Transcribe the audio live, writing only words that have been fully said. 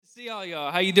See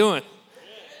y'all. How you doing?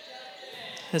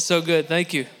 That's so good.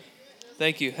 Thank you.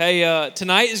 Hey,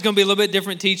 tonight is going to be a little bit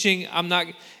different teaching.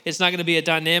 It's not going to be a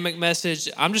dynamic message.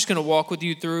 I'm just going to walk with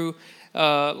you through,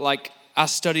 like I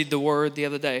studied the Word the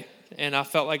other day, and I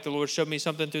felt like the Lord showed me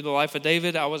something through the life of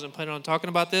David. I wasn't planning on talking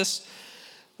about this,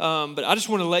 but I just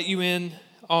want to let you in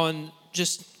on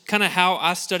just kind of how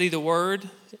I study the Word,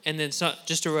 and then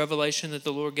just a revelation that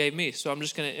the Lord gave me. So I'm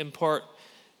just going to impart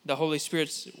the Holy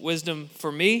Spirit's wisdom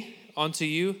for me onto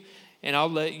you, and I'll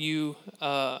let you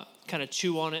kind of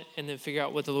chew on it and then figure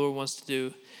out what the Lord wants to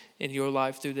do in your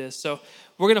life through this. So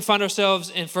we're going to find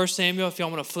ourselves in 1 Samuel. If y'all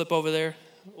want to flip over there,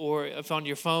 or if on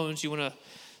your phones you want to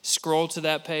scroll to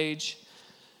that page,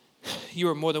 you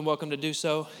are more than welcome to do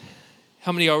so.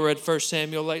 How many of y'all read 1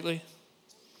 Samuel lately?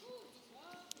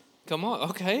 Come on,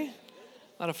 okay.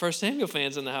 A lot of 1 Samuel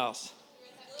fans in the house.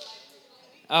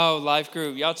 Oh, life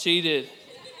group. Y'all cheated.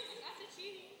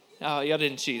 Oh, y'all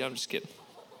didn't cheat. I'm just kidding.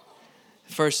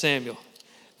 1 Samuel.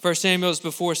 1 Samuel is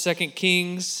before 2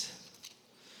 Kings.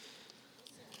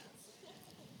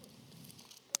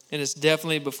 And it's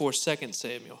definitely before 2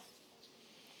 Samuel.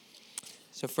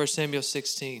 So 1 Samuel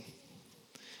 16.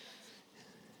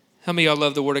 How many of y'all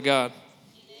love the Word of God?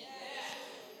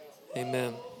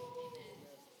 Amen.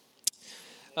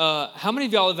 How many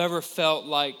of y'all have ever felt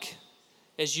like,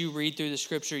 as you read through the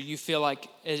scripture, you feel like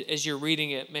as you're reading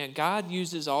it, man, God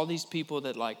uses all these people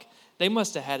that they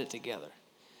must have had it together.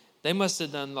 They must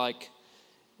have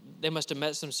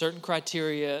met some certain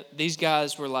criteria. These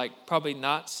guys were probably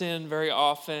not sin very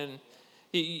often.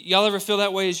 Y'all ever feel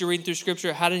that way as you're reading through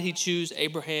scripture? How did he choose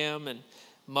Abraham and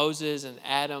Moses and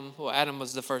Adam? Well, Adam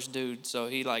was the first dude, so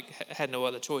he had no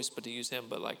other choice but to use him.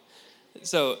 But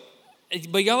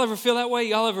y'all ever feel that way?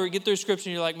 Y'all ever get through scripture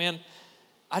and you're like, man,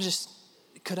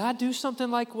 could I do something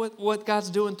like what God's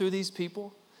doing through these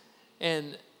people?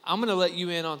 And I'm going to let you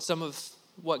in on some of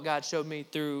what God showed me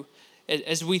through,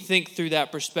 as we think through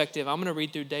that perspective. I'm going to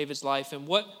read through David's life. And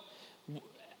what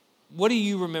do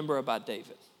you remember about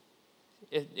David?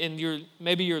 In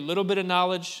maybe your little bit of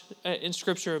knowledge in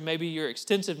Scripture, or maybe your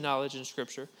extensive knowledge in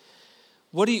Scripture.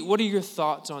 What are your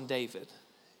thoughts on David?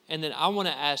 And then I want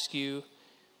to ask you,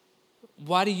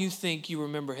 why do you think you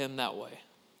remember him that way?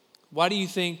 Why do you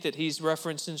think that he's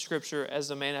referenced in Scripture as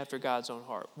a man after God's own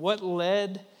heart? What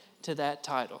led to that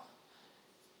title?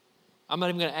 I'm not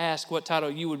even going to ask what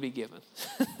title you would be given,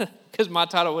 because my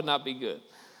title would not be good.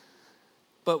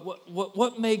 But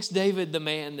what makes David the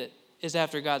man that is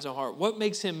after God's own heart? What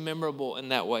makes him memorable in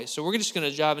that way? So we're just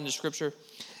going to dive into Scripture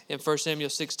in 1 Samuel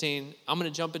 16. I'm going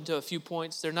to jump into a few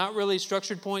points. They're not really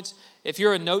structured points. If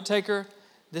you're a note taker,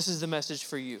 this is the message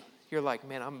for you. You're like,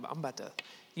 man, I'm about to...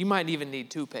 You might even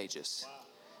need 2 pages,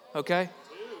 okay?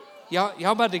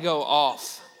 Y'all about to go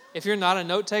off. If you're not a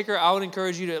note taker, I would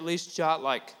encourage you to at least jot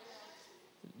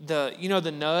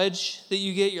the nudge that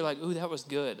you get. You're like, ooh, that was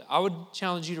good. I would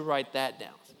challenge you to write that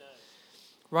down.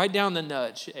 Write down the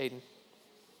nudge, Aiden.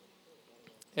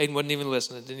 Aiden wasn't even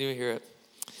listening, didn't even hear it.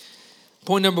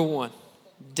 Point number 1,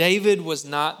 David was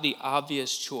not the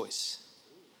obvious choice.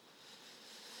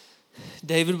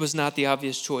 David was not the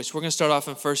obvious choice. We're going to start off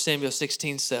in 1 Samuel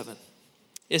 16:7.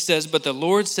 It says, but the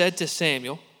Lord said to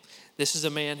Samuel, this is a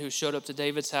man who showed up to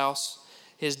David's house.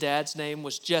 His dad's name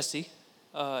was Jesse.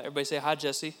 Everybody say hi,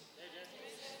 Jesse.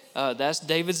 That's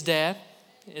David's dad.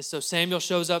 And so Samuel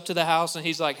shows up to the house and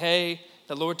he's like, hey,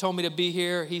 the Lord told me to be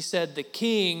here. He said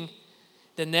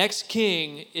the next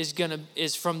king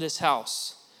is from this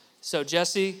house. So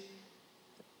Jesse,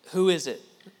 who is it?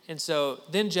 And so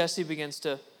then Jesse begins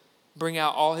to bring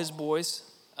out all his boys.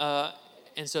 And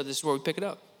so this is where we pick it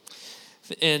up.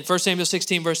 In 1 Samuel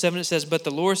 16, verse 7, it says, but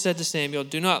the Lord said to Samuel,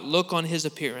 do not look on his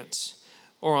appearance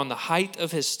or on the height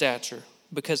of his stature,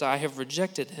 because I have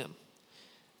rejected him.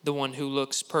 The one who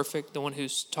looks perfect, the one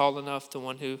who's tall enough, the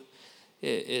one who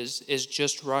is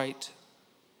just right.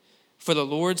 For the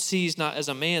Lord sees not as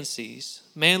a man sees.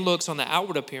 Man looks on the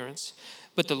outward appearance,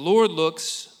 but the Lord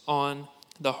looks on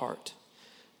the heart.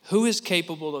 Who is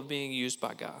capable of being used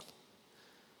by God?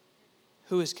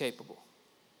 Who is capable?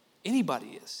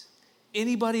 Anybody is.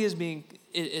 Anybody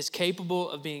is capable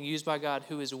of being used by God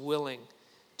who is willing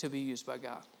to be used by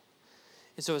God.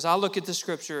 And so as I look at the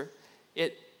scripture,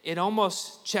 it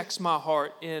almost checks my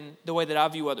heart in the way that I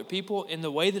view other people, in the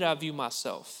way that I view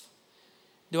myself.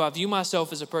 Do I view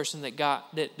myself as a person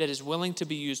that is willing to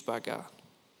be used by God?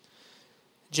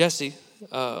 Jesse,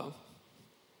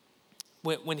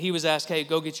 when he was asked, hey,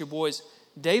 go get your boys,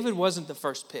 David wasn't the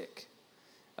first pick.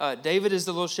 David is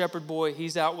the little shepherd boy.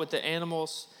 He's out with the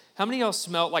animals. How many of y'all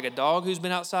smelled like a dog who's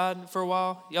been outside for a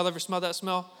while? Y'all ever smell that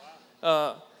smell?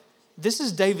 This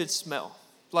is David's smell.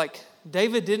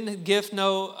 David didn't gift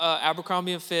no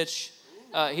Abercrombie and Fitch.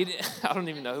 I don't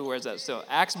even know who wears that still.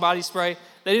 Axe body spray.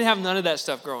 They didn't have none of that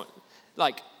stuff growing.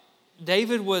 Like,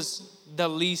 David was the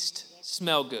least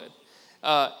smell good.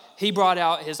 He brought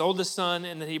out his oldest son,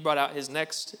 and then he brought out his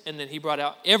next, and then he brought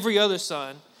out every other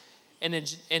son. And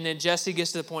then Jesse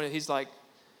gets to the point of he's like,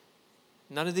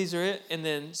 none of these are it. And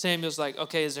then Samuel's like,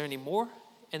 okay, is there any more?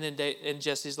 And then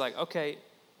Jesse's like, okay,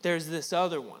 there's this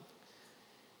other one.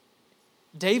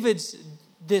 David's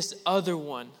this other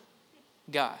one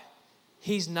guy.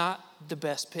 He's not the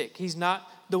best pick. He's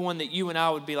not the one that you and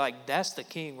I would be like, that's the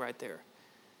king right there.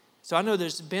 So I know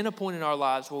there's been a point in our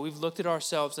lives where we've looked at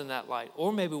ourselves in that light,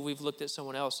 or maybe we've looked at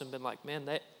someone else and been like, man,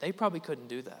 they probably couldn't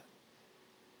do that.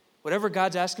 Whatever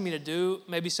God's asking me to do,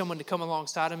 maybe someone to come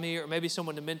alongside of me, or maybe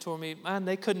someone to mentor me, man,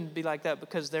 they couldn't be like that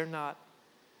because they're not.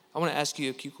 I want to ask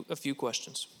you a few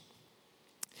questions.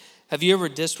 Have you ever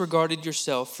disregarded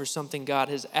yourself for something God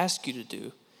has asked you to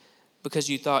do because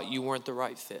you thought you weren't the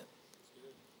right fit?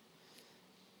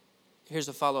 Here's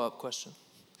a follow-up question.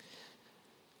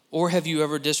 Or have you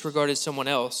ever disregarded someone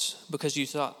else because you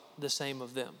thought the same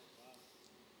of them?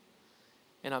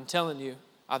 And I'm telling you,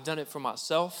 I've done it for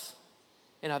myself,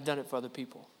 and I've done it for other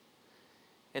people.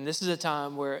 And this is a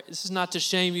time where this is not to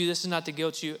shame you. This is not to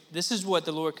guilt you. This is what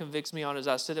the Lord convicts me on as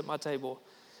I sit at my table.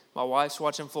 My wife's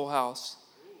watching Full House.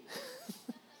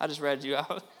 I just read you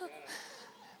out.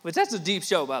 But that's a deep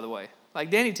show, by the way. Like,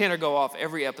 Danny Tanner go off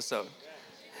every episode.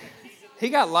 He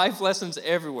got life lessons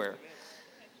everywhere.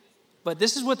 But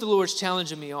this is what the Lord's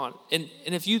challenging me on. And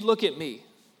if you look at me,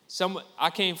 I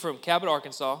came from Cabot,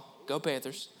 Arkansas. Go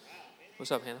Panthers.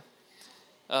 What's up,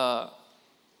 Hannah?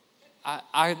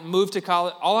 I moved to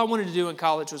college. All I wanted to do in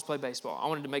college was play baseball. I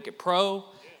wanted to make it pro.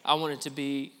 I wanted to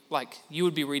be like, you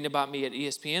would be reading about me at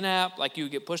ESPN app. Like, you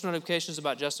would get push notifications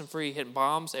about Justin Free hitting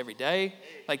bombs every day.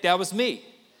 Like, that was me.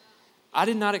 I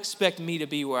did not expect me to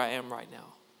be where I am right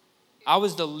now. I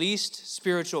was the least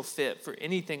spiritual fit for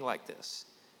anything like this.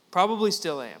 Probably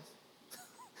still am.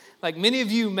 Like, many of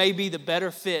you may be the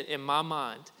better fit in my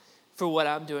mind for what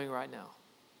I'm doing right now.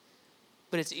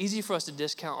 But it's easy for us to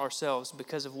discount ourselves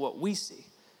because of what we see.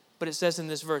 But it says in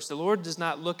this verse, the Lord does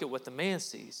not look at what the man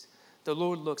sees. The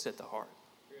Lord looks at the heart.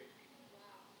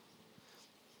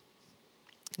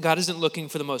 God isn't looking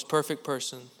for the most perfect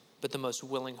person, but the most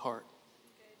willing heart.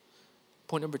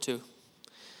 Point number 2.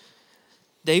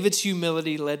 David's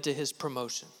humility led to his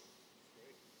promotion.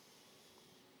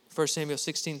 1 Samuel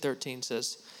 16:13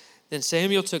 says, Then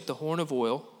Samuel took the horn of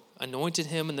oil, anointed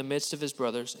him in the midst of his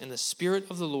brothers, and the Spirit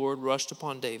of the Lord rushed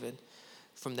upon David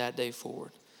from that day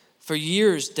forward. For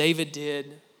years, David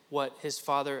did what his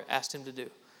father asked him to do.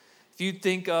 If you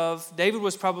think of, David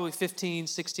was probably 15,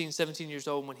 16, 17 years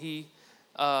old when he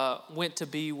went to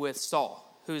be with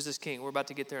Saul, who is this king. We're about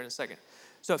to get there in a second.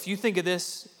 So if you think of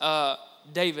this,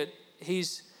 David,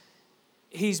 he's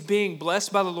being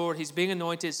blessed by the Lord. He's being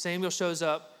anointed. Samuel shows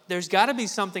up. There's got to be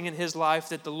something in his life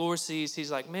that the Lord sees.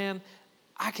 He's like, man,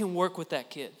 I can work with that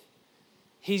kid.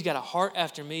 He's got a heart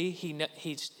after me.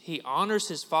 He honors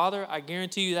his father. I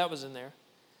guarantee you that was in there.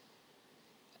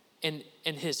 And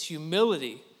his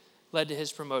humility led to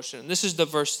his promotion. And this is the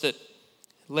verse that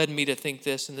led me to think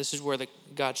this, and this is where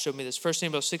God showed me this. 1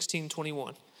 Samuel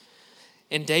 16:21.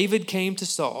 And David came to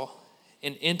Saul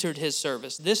and entered his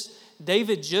service.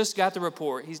 David just got the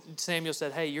report. Samuel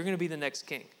said, hey, you're going to be the next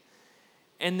king.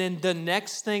 And then the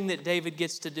next thing that David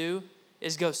gets to do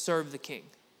is go serve the king.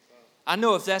 I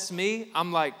know if that's me,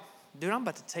 I'm like, dude, I'm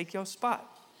about to take your spot.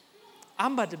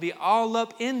 I'm about to be all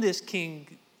up in this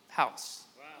king house.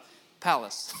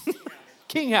 Palace.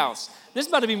 King house. This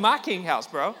is about to be my king house,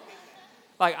 bro.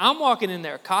 Like, I'm walking in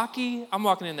there cocky. I'm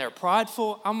walking in there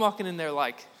prideful. I'm walking in there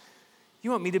like,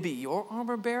 you want me to be your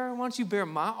armor bearer? Why don't you bear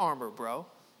my armor, bro?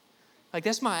 Like,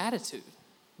 that's my attitude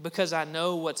because I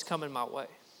know what's coming my way.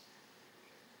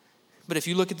 But if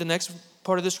you look at the next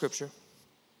part of the scripture,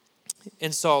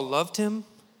 and Saul loved him,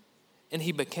 and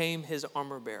he became his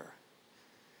armor bearer.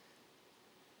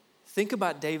 Think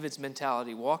about David's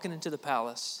mentality, walking into the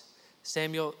palace.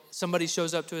 Somebody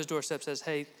shows up to his doorstep, says,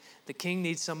 hey, the king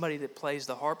needs somebody that plays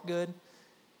the harp good.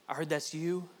 I heard that's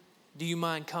you. Do you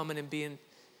mind coming and being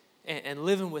and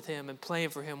living with him and playing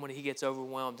for him when he gets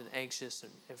overwhelmed and anxious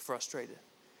and frustrated?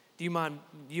 Do you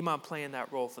mind playing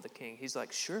that role for the king? He's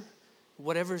like, sure,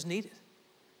 whatever's needed.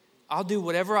 I'll do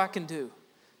whatever I can do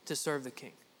to serve the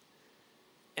king.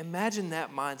 Imagine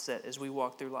that mindset as we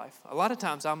walk through life. A lot of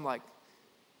times I'm like,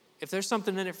 if there's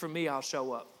something in it for me, I'll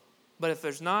show up. But if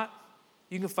there's not,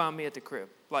 you can find me at the crib.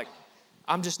 Like,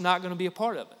 I'm just not going to be a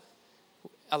part of it.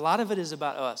 A lot of it is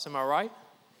about us. Am I right?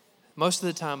 Most of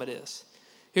the time it is.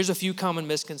 Here's a few common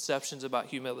misconceptions about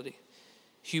humility.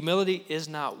 Humility is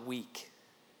not weak.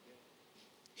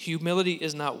 Humility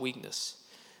is not weakness.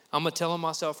 I'm going to tell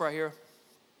myself right here,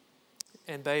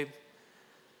 and babe,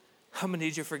 I'm going to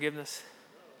need your forgiveness.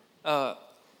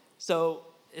 So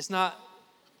it's not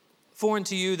foreign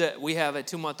to you that we have a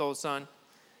 2-month-old son,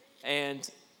 and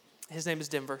his name is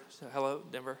Denver. So hello,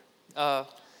 Denver.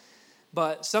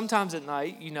 But sometimes at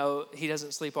night, he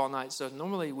doesn't sleep all night. So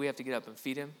normally we have to get up and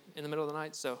feed him in the middle of the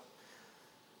night. So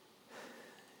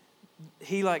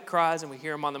he cries and we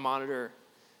hear him on the monitor.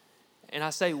 And I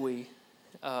say we,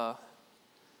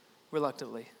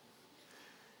 reluctantly.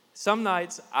 Some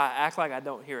nights I act like I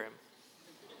don't hear him.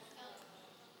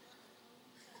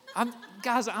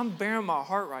 I'm bearing my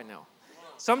heart right now.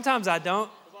 Sometimes I don't.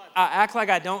 I act like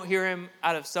I don't hear him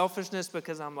out of selfishness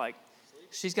because I'm like,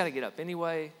 she's got to get up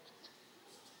anyway.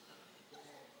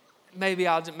 Maybe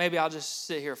I'll just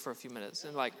sit here for a few minutes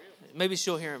and maybe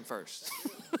she'll hear him first.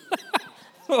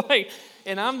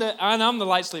 And I'm the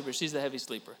light sleeper. She's the heavy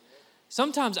sleeper.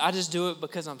 Sometimes I just do it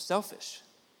because I'm selfish.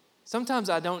 Sometimes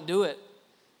I don't do it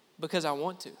because I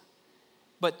want to.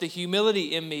 But the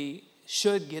humility in me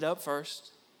should get up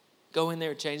first, go in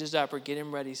there, change his diaper, get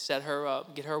him ready, set her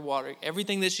up, get her water,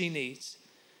 everything that she needs,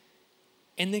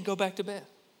 and then go back to bed.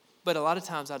 But a lot of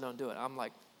times I don't do it. I'm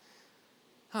like,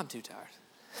 I'm too tired.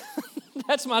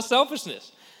 That's my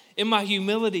selfishness. In my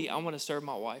humility, I want to serve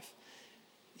my wife.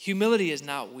 Humility is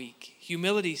not weak.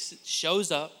 Humility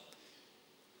shows up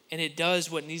and it does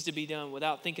what needs to be done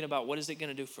without thinking about what is it going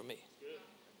to do for me.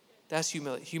 That's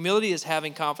humility. Humility is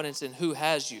having confidence in who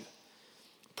has you.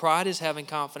 Pride is having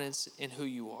confidence in who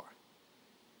you are.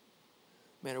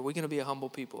 Man, are we going to be a humble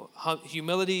people?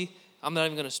 Humility, I'm not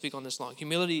even going to speak on this long.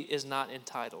 Humility is not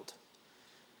entitled.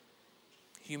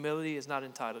 Humility is not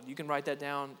entitled. You can write that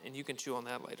down and you can chew on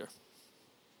that later.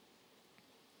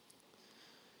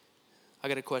 I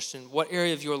got a question. What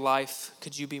area of your life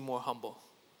could you be more humble?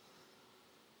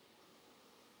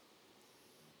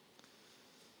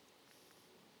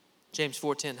 James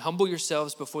 4:10, humble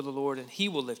yourselves before the Lord and he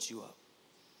will lift you up.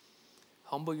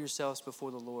 Humble yourselves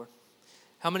before the Lord.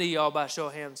 How many of y'all, by show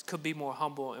of hands, could be more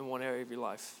humble in one area of your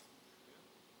life?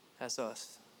 That's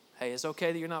us. Hey, it's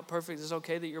okay that you're not perfect. It's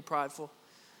okay that you're prideful.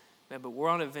 Man, but we're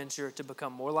on an adventure to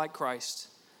become more like Christ.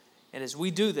 And as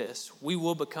we do this, we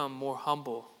will become more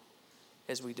humble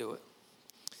as we do it.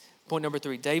 Point number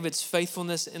 3, David's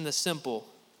faithfulness in the simple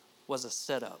was a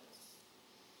setup.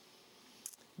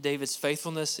 David's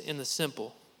faithfulness in the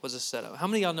simple was a setup. How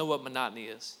many of y'all know what monotony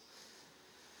is?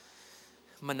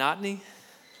 Monotony,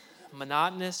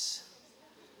 monotonous,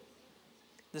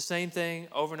 the same thing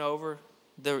over and over.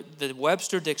 The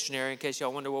Webster Dictionary, in case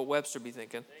y'all wonder what Webster be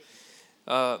thinking.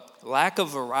 Lack of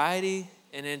variety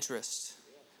and interest.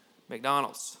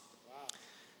 McDonald's.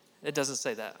 It doesn't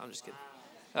say that. I'm just kidding.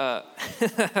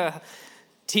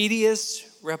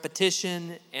 Tedious,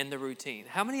 repetition, and the routine.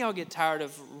 How many of y'all get tired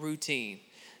of routine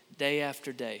day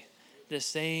after day? The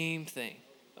same thing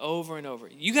over and over.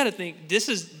 You got to think, this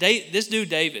dude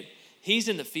David, he's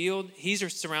in the field.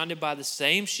 He's surrounded by the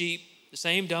same sheep, the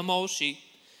same dumb old sheep,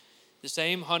 the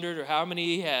same 100 or how many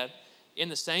he had, in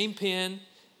the same pen,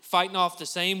 fighting off the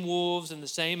same wolves and the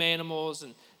same animals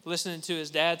and listening to his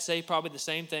dad say probably the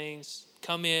same things.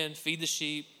 Come in, feed the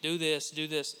sheep, do this, do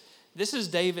this. This is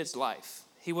David's life.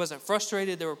 He wasn't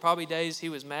frustrated. There were probably days he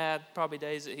was mad, probably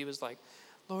days that he was like,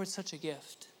 Lord, it's such a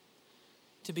gift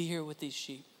to be here with these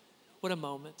sheep. What a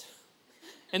moment.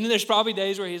 And then there's probably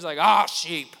days where he's like,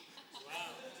 sheep.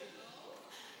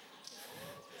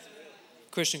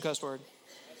 Christian cuss word.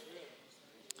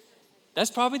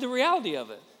 That's probably the reality of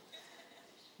it.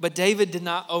 But David did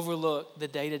not overlook the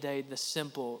day-to-day, the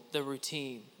simple, the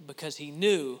routine, because he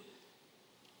knew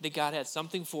that God had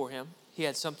something for him. He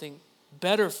had something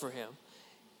better for him.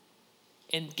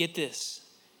 And get this,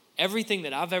 everything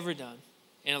that I've ever done,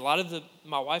 and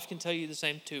my wife can tell you the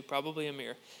same too, probably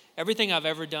Amir, everything I've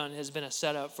ever done has been a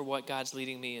setup for what God's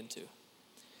leading me into.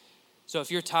 So if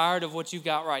you're tired of what you've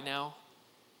got right now,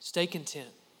 stay content,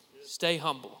 stay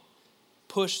humble,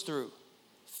 push through,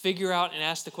 figure out and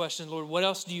ask the question, Lord, what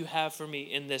else do you have for me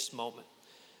in this moment?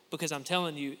 Because I'm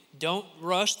telling you, don't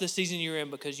rush the season you're in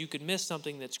because you could miss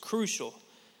something that's crucial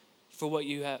for what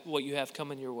you have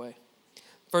coming your way.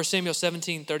 1 Samuel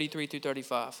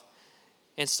 17:33-35.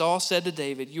 And Saul said to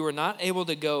David, you are not able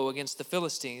to go against the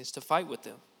Philistines to fight with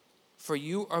them, for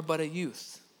you are but a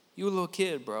youth. You a little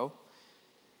kid, bro.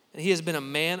 And he has been a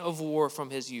man of war from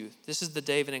his youth. This is the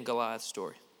David and Goliath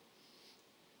story.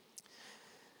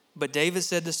 But David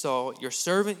said to Saul, your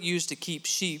servant used to keep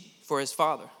sheep for his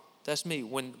father. That's me.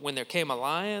 When there came a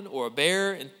lion or a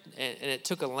bear and it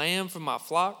took a lamb from my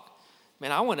flock,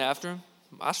 man, I went after him.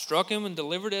 I struck him and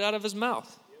delivered it out of his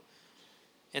mouth.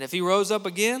 And if he rose up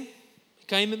again, he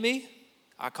came at me,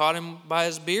 I caught him by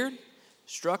his beard,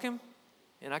 struck him,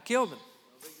 and I killed him.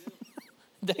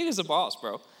 David's a boss,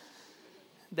 bro.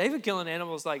 David killing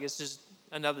animals like it's just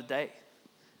another day.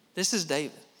 This is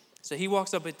David. So he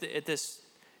walks up at this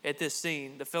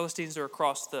scene. The Philistines are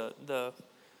across the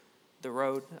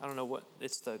road. I don't know what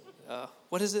it's the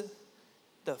what is it?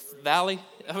 The valley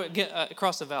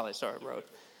across the valley. Sorry, road.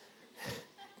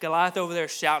 Goliath over there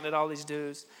shouting at all these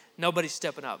dudes. Nobody's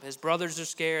stepping up. His brothers are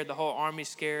scared. The whole army's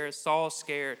scared. Saul's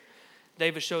scared.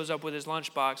 David shows up with his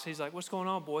lunchbox. He's like, "What's going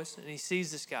on, boys?" And he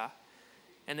sees this guy,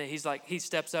 and then he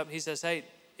steps up. And he says, "Hey,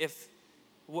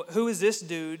 who is this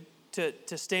dude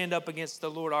to stand up against the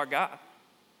Lord our God?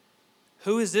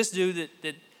 Who is this dude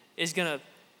that is going to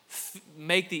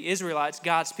make the Israelites,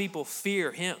 God's people,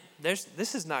 fear him?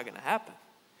 This is not going to happen.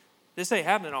 This ain't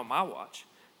happening on my watch."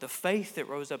 The faith that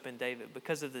rose up in David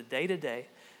because of the day-to-day,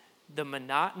 the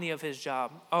monotony of his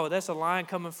job. Oh, that's a lion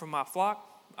coming from my flock?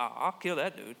 Oh, I'll kill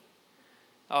that dude.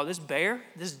 Oh, this bear?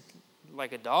 This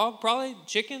like a dog probably?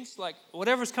 Chickens? Like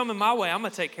whatever's coming my way, I'm going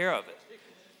to take care of it.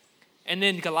 And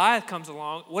then Goliath comes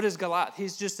along. What is Goliath?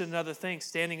 He's just another thing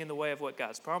standing in the way of what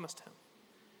God's promised him.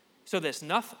 So there's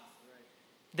nothing.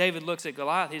 David looks at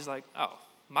Goliath. He's like, "Oh,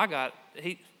 my God,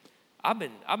 I've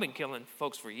been killing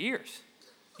folks for years.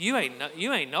 You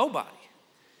ain't nobody."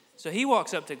 So he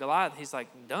walks up to Goliath. He's like,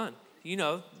 "Done." You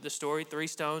know the story: 3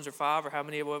 stones or 5 or how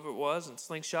many whatever it was, and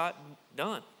slingshot.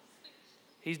 Done.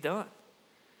 He's done.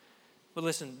 But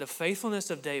listen, the faithfulness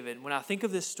of David. When I think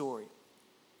of this story,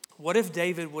 what if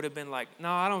David would have been like,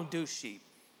 "No, I don't do sheep.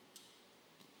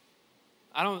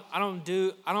 I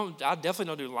definitely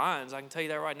don't do lions. I can tell you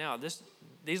that right now.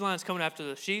 These lions coming after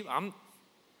the sheep,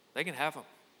 they can have them."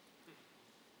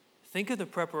 Think of the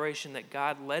preparation that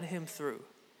God led him through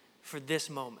for this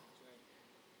moment.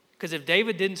 Because if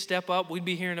David didn't step up, we'd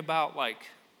be hearing about like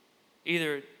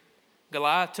either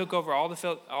Goliath took over all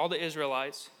the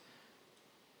Israelites,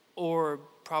 or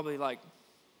probably like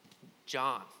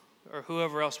John or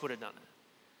whoever else would have done it.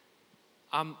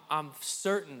 I'm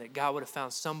certain that God would have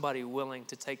found somebody willing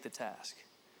to take the task.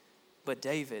 But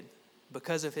David,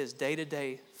 because of his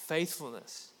day-to-day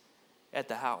faithfulness at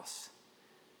the house,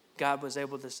 God was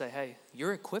able to say, "Hey,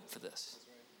 you're equipped for this.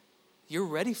 You're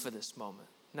ready for this moment.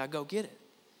 Now go get it."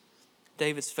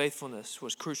 David's faithfulness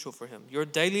was crucial for him. Your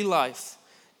daily life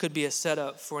could be a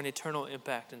setup for an eternal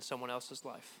impact in someone else's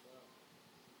life.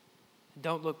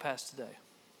 Don't look past today.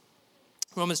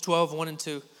 Romans 12, 1 and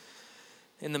 2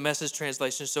 in the Message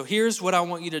translation. So here's what I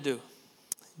want you to do.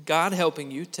 God helping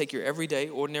you take your everyday,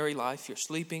 ordinary life, your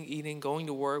sleeping, eating, going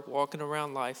to work, walking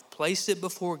around life, place it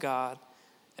before God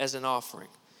as an offering.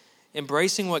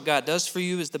 Embracing what God does for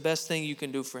you is the best thing you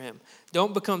can do for him.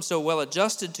 Don't become so well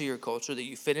adjusted to your culture that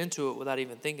you fit into it without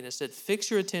even thinking. Instead, fix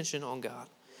your attention on God.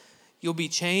 You'll be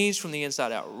changed from the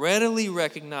inside out. Readily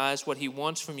recognize what he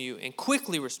wants from you and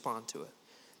quickly respond to it.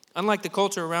 Unlike the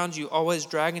culture around you, always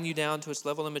dragging you down to its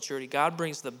level of maturity, God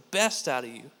brings the best out of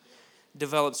you,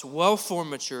 develops well-formed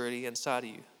maturity inside of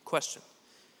you. Question: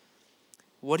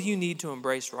 what do you need to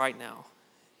embrace right now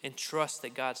and trust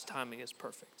that God's timing is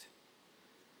perfect?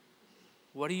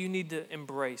 What do you need to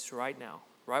embrace right now,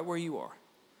 right where you are,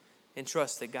 and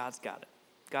trust that God's got it?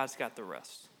 God's got the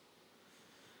rest.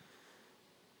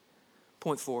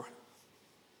 Point 4.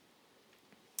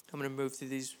 I'm going to move through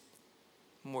these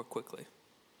more quickly.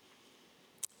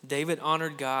 David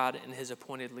honored God in his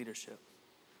appointed leadership.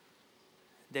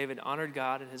 David honored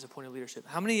God in his appointed leadership.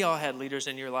 How many of y'all had leaders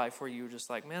in your life where you were just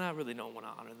like, "Man, I really don't want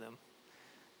to honor them.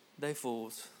 They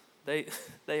fools. They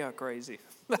are crazy.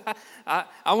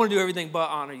 I want to do everything but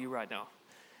honor you right now."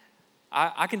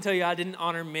 I can tell you I didn't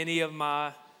honor many of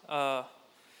my,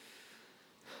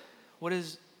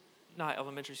 not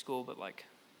elementary school, but like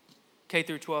K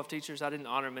through 12 teachers. I didn't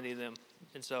honor many of them.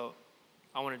 And so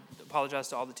I want to apologize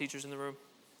to all the teachers in the room.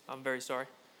 I'm very sorry.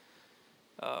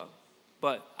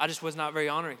 But I just was not very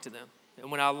honoring to them.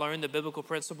 And when I learned the biblical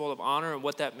principle of honor and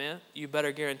what that meant, you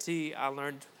better guarantee I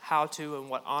learned how to and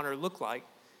what honor looked like,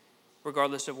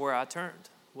 regardless of where I turned.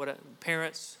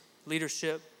 Parents,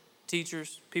 leadership,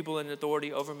 teachers, people in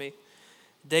authority over me.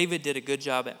 David did a good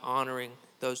job at honoring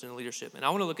those in leadership. And I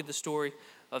want to look at the story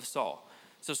of Saul.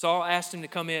 So Saul asked him to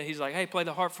come in. He's like, "Hey, play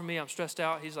the harp for me. I'm stressed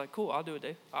out." He's like, "Cool, I'll do it,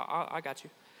 Dave. I got you."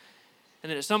 And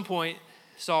then at some point,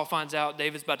 Saul finds out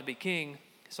David's about to be king.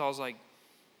 Saul's like,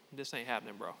 "This ain't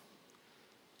happening, bro.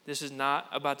 This is not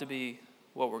about to be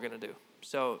what we're going to do."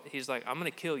 So he's like, "I'm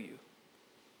going to kill you."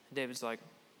 And David's like,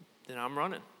 "Then I'm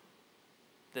running.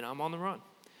 Then I'm on the run."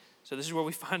 So this is where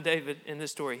we find David in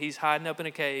this story. He's hiding up in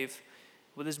a cave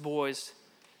with his boys,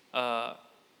 And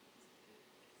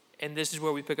this is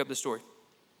where we pick up the story.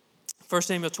 1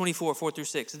 Samuel 24,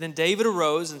 4-6. Then David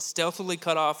arose and stealthily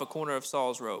cut off a corner of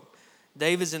Saul's robe.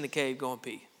 David's in the cave going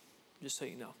pee, just so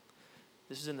you know.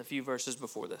 This is in the few verses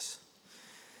before this.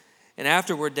 And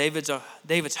afterward,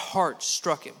 David's heart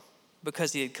struck him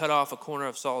because he had cut off a corner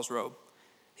of Saul's robe.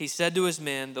 He said to his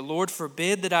men, "The Lord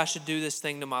forbid that I should do this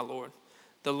thing to my Lord,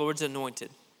 the Lord's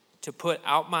anointed, to put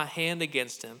out my hand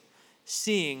against him,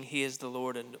 seeing he is the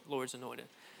Lord's anointed."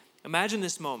 Imagine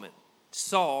this moment.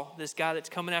 Saul, this guy that's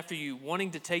coming after you,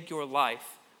 wanting to take your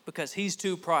life because he's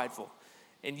too prideful.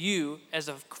 And you, as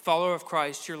a follower of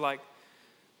Christ, you're like,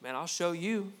 "Man, I'll show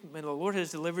you. Man, the Lord has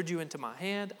delivered you into my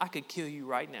hand. I could kill you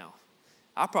right now."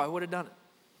 I probably would have done it.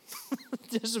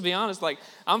 Just to be honest, like,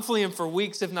 I'm fleeing for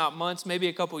weeks, if not months, maybe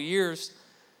a couple years.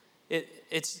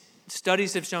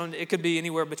 Studies have shown it could be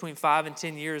anywhere between 5 and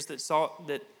 10 years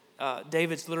that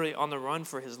David's literally on the run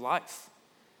for his life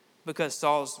because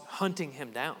Saul's hunting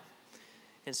him down.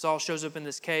 And Saul shows up in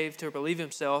this cave to relieve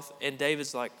himself, and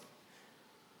David's like,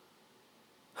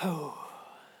 "Oh,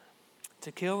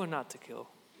 to kill or not to kill?"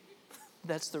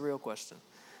 That's the real question.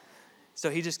 So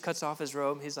he just cuts off his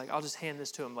robe. He's like, "I'll just hand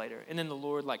this to him later." And then the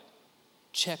Lord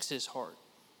checks his heart.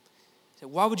 He said,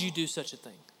 "Why would you do such a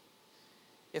thing?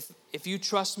 If you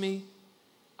trust me,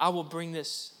 I will bring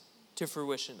this to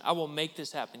fruition. I will make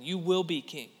this happen. You will be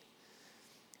king."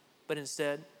 But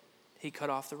instead, he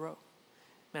cut off the robe.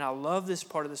 Man, I love this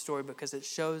part of the story because it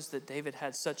shows that David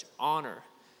had such honor,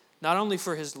 not only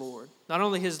for his Lord, not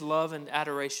only his love and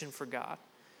adoration for God,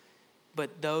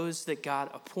 but those that God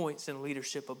appoints in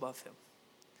leadership above him.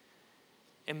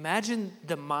 Imagine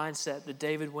the mindset that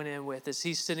David went in with as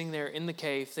he's sitting there in the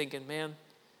cave thinking, "Man,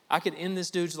 I could end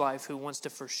this dude's life who wants to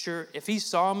for sure, if he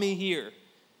saw me here,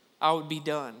 I would be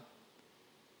done.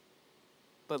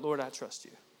 But Lord, I trust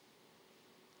you.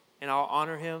 And I'll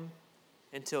honor him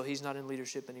until he's not in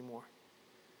leadership anymore."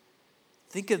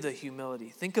 Think of the humility.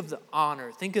 Think of the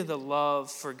honor. Think of the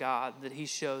love for God that he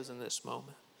shows in this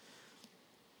moment.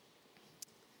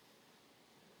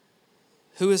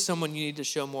 Who is someone you need to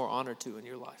show more honor to in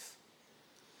your life?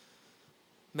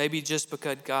 Maybe just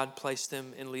because God placed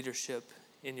them in leadership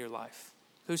in your life.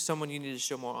 Who's someone you need to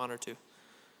show more honor to?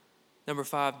 Number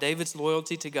 5, David's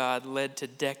loyalty to God led to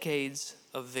decades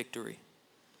of victory.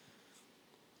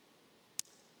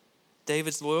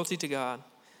 David's loyalty to God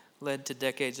led to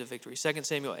decades of victory. 2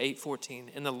 Samuel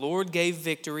 8:14. And the Lord gave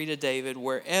victory to David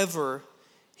wherever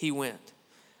he went.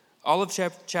 All of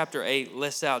chapter 8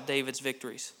 lists out David's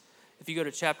victories. If you go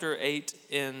to chapter 8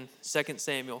 in 2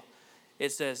 Samuel, it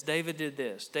says David did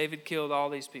this. David killed all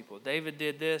these people. David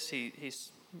did this.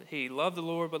 He loved the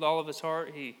Lord with all of his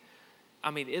heart.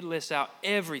 It lists out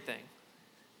everything.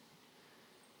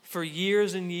 For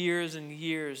years and years and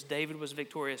years, David was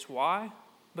victorious. Why?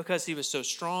 Because he was so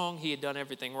strong, he had done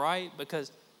everything right?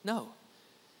 Because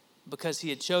he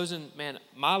had chosen, man,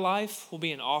 my life will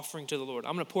be an offering to the Lord.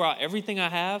 I'm going to pour out everything I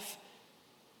have,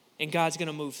 and God's going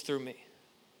to move through me.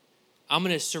 I'm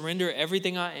going to surrender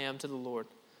everything I am to the Lord,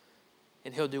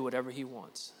 and he'll do whatever he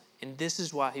wants. And this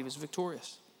is why he was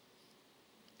victorious.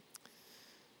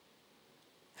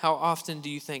 How often do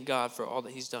you thank God for all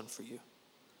that he's done for you?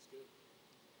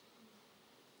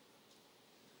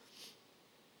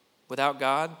 Without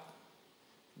God,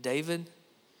 David,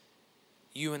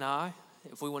 you and I,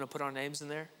 if we want to put our names in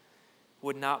there,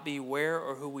 would not be where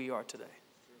or who we are today.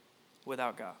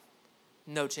 Without God.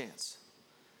 No chance.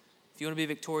 If you want to be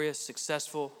victorious,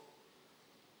 successful,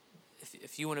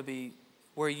 if you want to be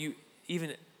where you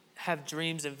even have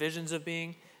dreams and visions of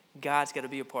being, God's got to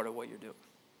be a part of what you're doing.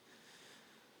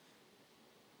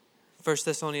 1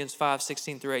 Thessalonians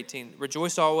 5:16-18.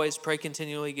 Rejoice always, pray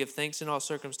continually, give thanks in all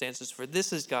circumstances, for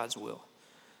this is God's will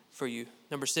for you.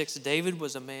 Number 6, David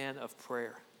was a man of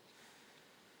prayer.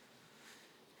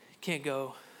 Can't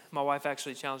go. My wife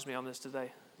actually challenged me on this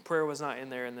today. Prayer was not in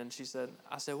there, and then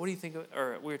I said, what do you think of,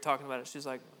 or we were talking about it. She's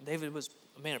like, David was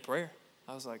a man of prayer.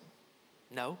 I was like,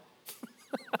 no.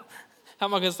 How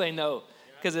am I going to say no?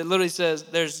 Because it literally says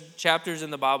there's chapters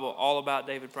in the Bible all about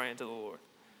David praying to the Lord.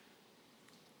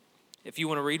 If you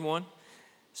want to read one,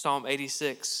 Psalm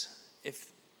 86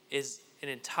 is an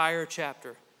entire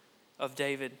chapter of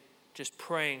David just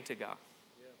praying to God.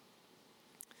 Yeah.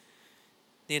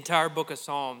 The entire book of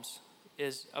Psalms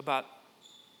is about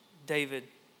David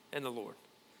and the Lord.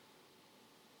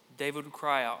 David would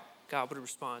cry out, God would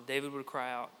respond. David would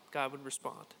cry out, God would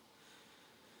respond.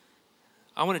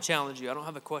 I want to challenge you. I don't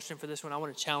have a question for this one. I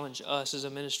want to challenge us as a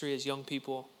ministry, as young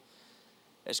people,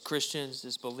 as Christians,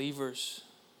 as believers.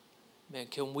 Man,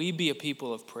 can we be a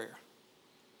people of prayer?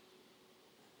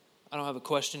 I don't have a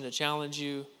question to challenge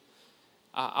you.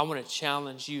 I want to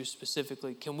challenge you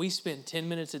specifically. Can we spend 10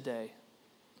 minutes a day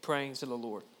praying to the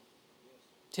Lord?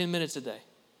 10 minutes a day.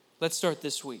 Let's start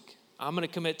this week. I'm going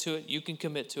to commit to it. You can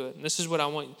commit to it. And this is what I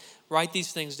want. Write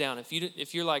these things down.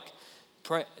 If you're like,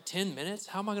 pray 10 minutes?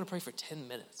 How am I going to pray for 10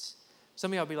 minutes?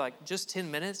 Some of y'all be like, just 10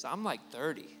 minutes? I'm like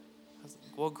 30. I was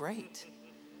like, well, great.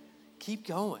 Keep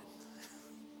going.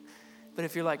 But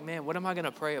if you're like, man, what am I going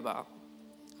to pray about?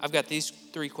 I've got these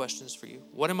 3 questions for you.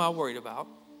 What am I worried about?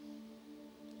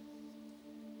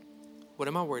 What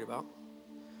am I worried about?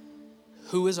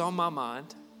 Who is on my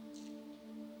mind?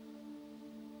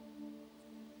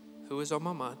 Who is on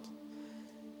my mind?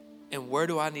 And where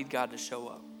do I need God to show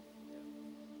up?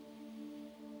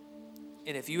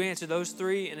 And if you answer those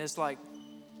 3 and it's like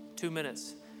 2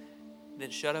 minutes,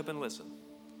 then shut up and listen.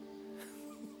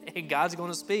 And God's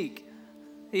going to speak.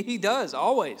 He does,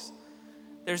 always.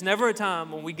 There's never a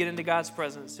time when we get into God's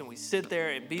presence and we sit there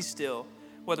and be still,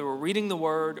 whether we're reading the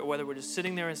word or whether we're just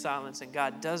sitting there in silence and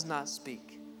God does not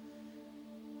speak.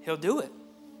 He'll do it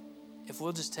if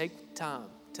we'll just take time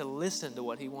to listen to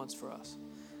what he wants for us.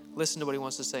 Listen to what he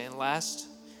wants to say. And last,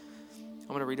 I'm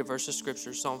going to read a verse of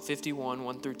scripture, Psalm 51,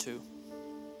 1 through 2.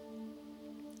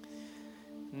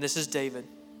 And this is David.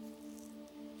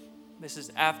 This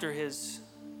is after his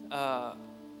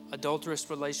adulterous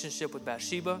relationship with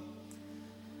Bathsheba.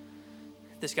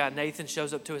 This guy Nathan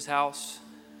shows up to his house.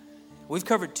 We've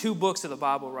covered 2 books of the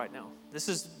Bible right now. This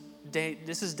is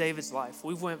David's life.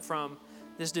 We've went from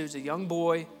this dude's a young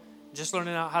boy, just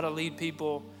learning out how to lead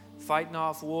people, fighting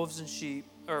off wolves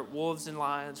and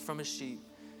lions from his sheep,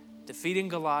 defeating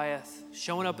Goliath,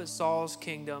 showing up at Saul's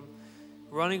kingdom,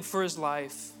 running for his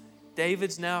life.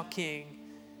 David's now king.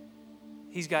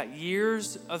 He's got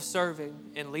years of serving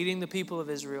and leading the people of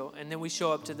Israel. And then we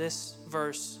show up to this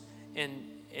verse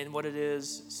in what it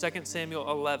is, 2 Samuel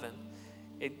 11.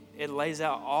 It lays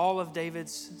out all of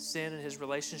David's sin and his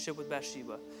relationship with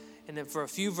Bathsheba. And then for a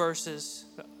few verses,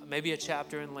 maybe a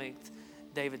chapter in length,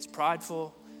 David's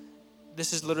prideful.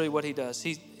 This is literally what he does.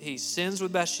 He sins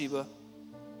with Bathsheba.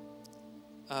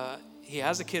 He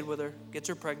has a kid with her, gets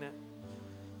her pregnant.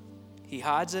 He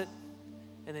hides it,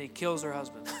 and then he kills her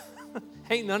husband.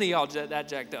 Ain't none of y'all that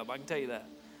jacked up, I can tell you that.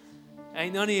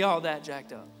 Ain't none of y'all that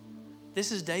jacked up.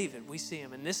 This is David. We see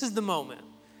him, and this is the moment.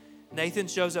 Nathan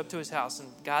shows up to his house, and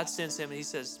God sends him, and he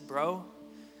says, bro,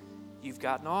 you've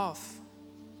gotten off.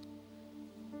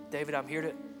 David,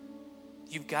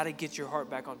 you've got to get your heart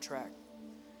back on track.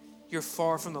 You're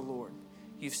far from the Lord.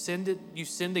 You've sinned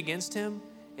against him,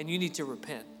 and you need to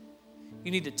repent.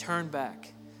 You need to turn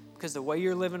back, because the way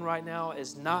you're living right now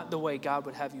is not the way God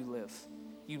would have you live.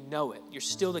 You know it. You're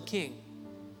still the king,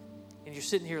 and you're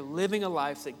sitting here living a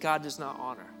life that God does not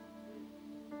honor.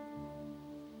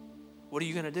 What are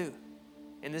you going to do?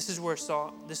 And this is where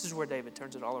David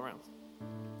turns it all around.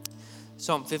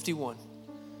 Psalm 51.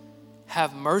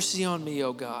 Have mercy on me,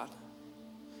 O God,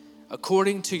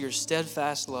 according to your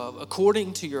steadfast love,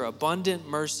 according to your abundant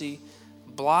mercy.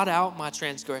 Blot out my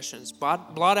transgressions,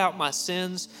 blot out my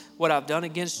sins, what I've done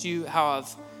against you, how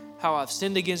I've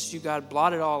sinned against you, God.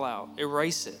 Blot it all out.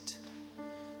 Erase it.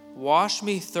 Wash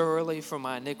me thoroughly from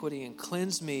my iniquity and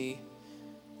cleanse me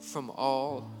from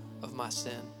all of my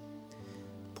sin.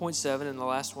 Point 7, and the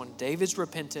last one, David's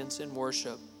repentance and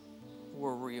worship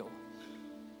were real.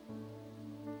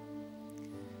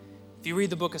 If you read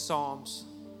the book of Psalms,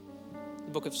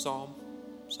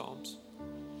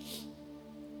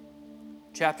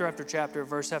 chapter after chapter,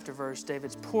 verse after verse,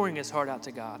 David's pouring his heart out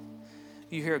to God.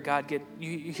 You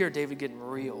hear David getting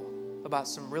real about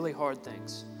some really hard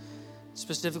things.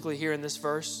 Specifically here in this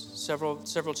verse,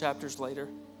 several chapters later.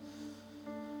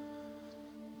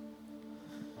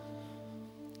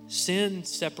 Sin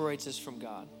separates us from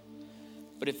God.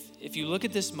 But if you look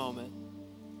at this moment,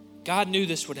 God knew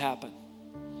this would happen.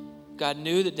 God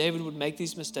knew that David would make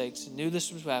these mistakes, knew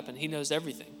this would happen. He knows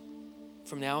everything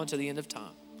from now until the end of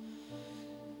time.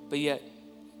 But yet,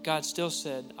 God still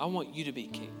said, I want you to be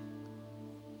king.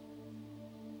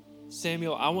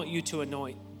 Samuel, I want you to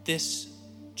anoint this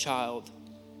child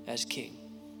as king.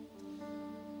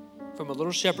 From a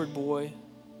little shepherd boy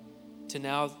to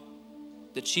now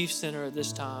the chief sinner at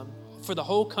this time, for the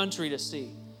whole country to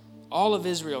see. All of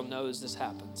Israel knows this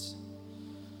happens.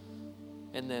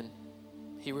 And then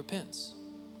he repents.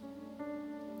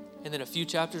 And then a few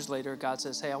chapters later, God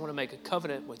says, hey, I want to make a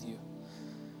covenant with you.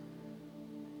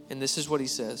 And this is what he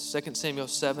says, 2 Samuel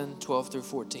 7, 12 through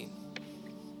 14.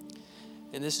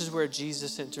 And this is where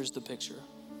Jesus enters the picture.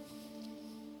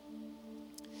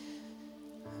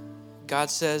 God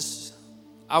says,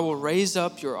 I will raise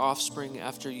up your offspring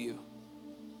after you.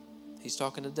 He's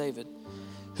talking to David.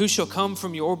 Who shall come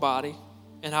from your body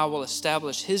and I will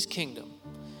establish his kingdom.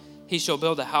 He shall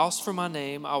build a house for my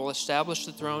name. I will establish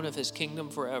the throne of his kingdom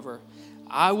forever.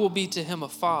 I will be to him a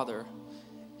father,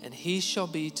 and he shall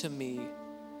be to me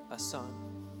a son.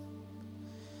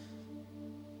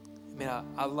 I mean,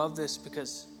 I love this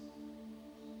because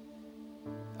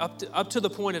up to the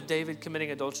point of David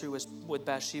committing adultery with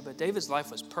Bathsheba, David's life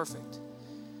was perfect.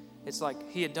 It's like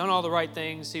he had done all the right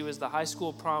things. He was the high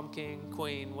school prom king,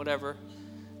 queen, whatever.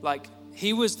 Like,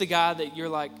 he was the guy that you're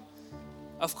like,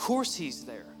 of course he's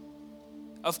there.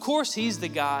 Of course he's the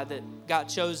guy that got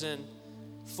chosen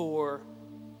to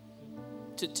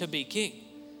be king.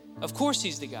 Of course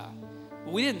he's the guy.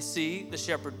 But we didn't see the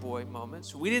shepherd boy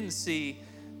moments. We didn't see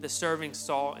the serving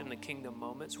Saul in the kingdom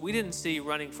moments. We didn't see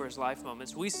running for his life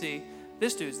moments. We see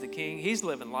this dude's the king. He's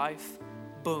living life.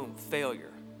 Boom,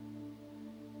 failure.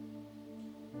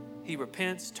 He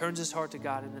repents, turns his heart to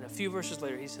God, and then a few verses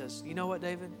later he says, you know what,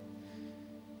 David?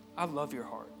 I love your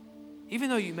heart. Even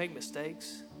though you make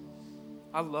mistakes,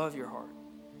 I love your heart.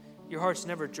 Your heart's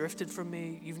never drifted from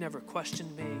me. You've never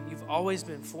questioned me. You've always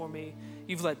been for me.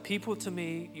 You've led people to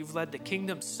me. You've led the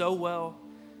kingdom so well.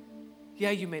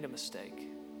 Yeah, you made a mistake.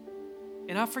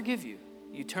 And I forgive you.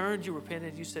 You turned, you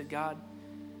repented, you said, God,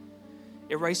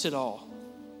 erase it all.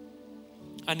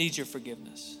 I need your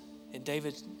forgiveness.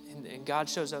 And God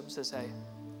shows up and says, hey,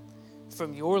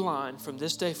 from your line, from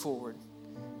this day forward,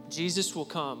 Jesus will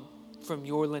come from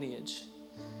your lineage.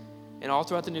 And all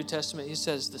throughout the New Testament, he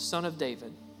says, the son of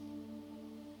David.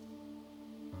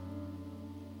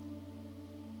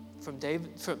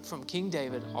 From King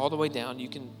David all the way down, you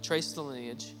can trace the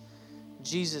lineage.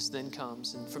 Jesus then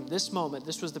comes. And from this moment,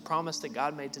 this was the promise that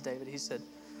God made to David. He said,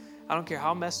 I don't care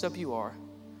how messed up you are.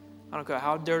 I don't care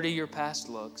how dirty your past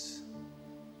looks.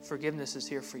 Forgiveness is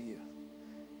here for you.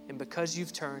 And because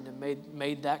you've turned and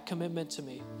made that commitment to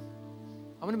me,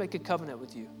 I'm going to make a covenant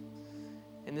with you.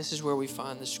 And this is where we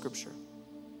find this scripture.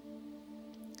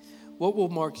 What will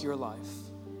mark your life?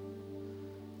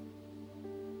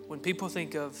 When people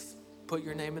think of, put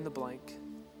your name in the blank.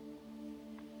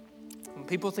 When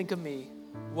people think of me,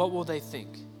 what will they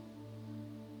think?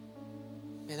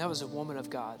 Man, that was a woman of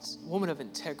God's, woman of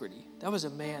integrity. That was a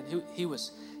man who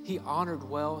he honored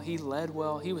well, he led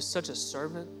well, he was such a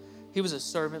servant. He was a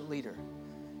servant leader.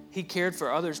 He cared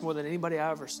for others more than anybody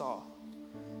I ever saw.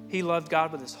 He loved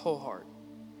God with his whole heart.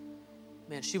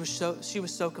 Man, she was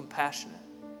so compassionate.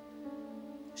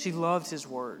 She loved his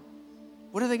word.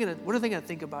 What are they gonna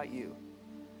think about you?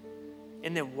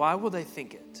 And then why will they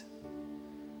think it?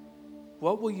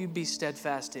 What will you be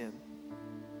steadfast in?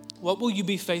 What will you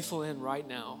be faithful in right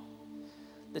now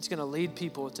that's going to lead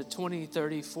people to 20,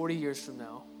 30, 40 years from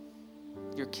now?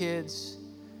 Your kids,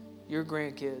 your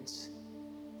grandkids.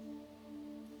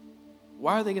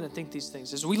 Why are they going to think these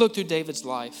things? As we look through David's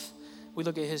life, we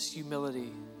look at his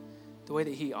humility, the way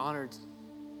that he honored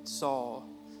Saul,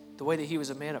 the way that he was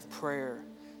a man of prayer,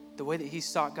 the way that he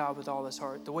sought God with all his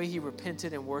heart, the way he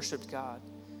repented and worshiped God.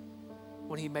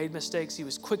 When he made mistakes, he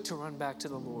was quick to run back to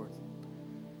the Lord.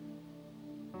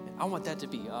 I want that to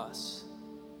be us.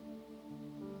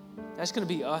 That's going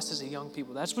to be us as a young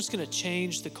people. That's what's going to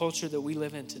change the culture that we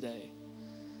live in today,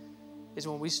 is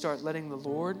when we start letting the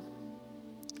Lord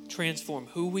transform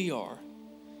who we are,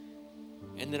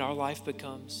 and then our life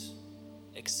becomes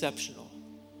exceptional.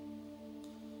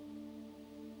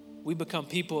 We become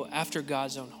people after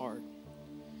God's own heart.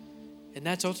 And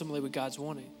that's ultimately what God's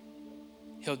wanting.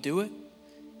 He'll do it.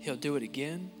 He'll do it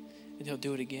again. And he'll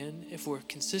do it again if we're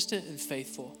consistent and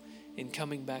faithful in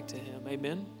coming back to him.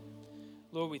 Amen.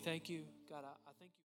 Lord, we thank you.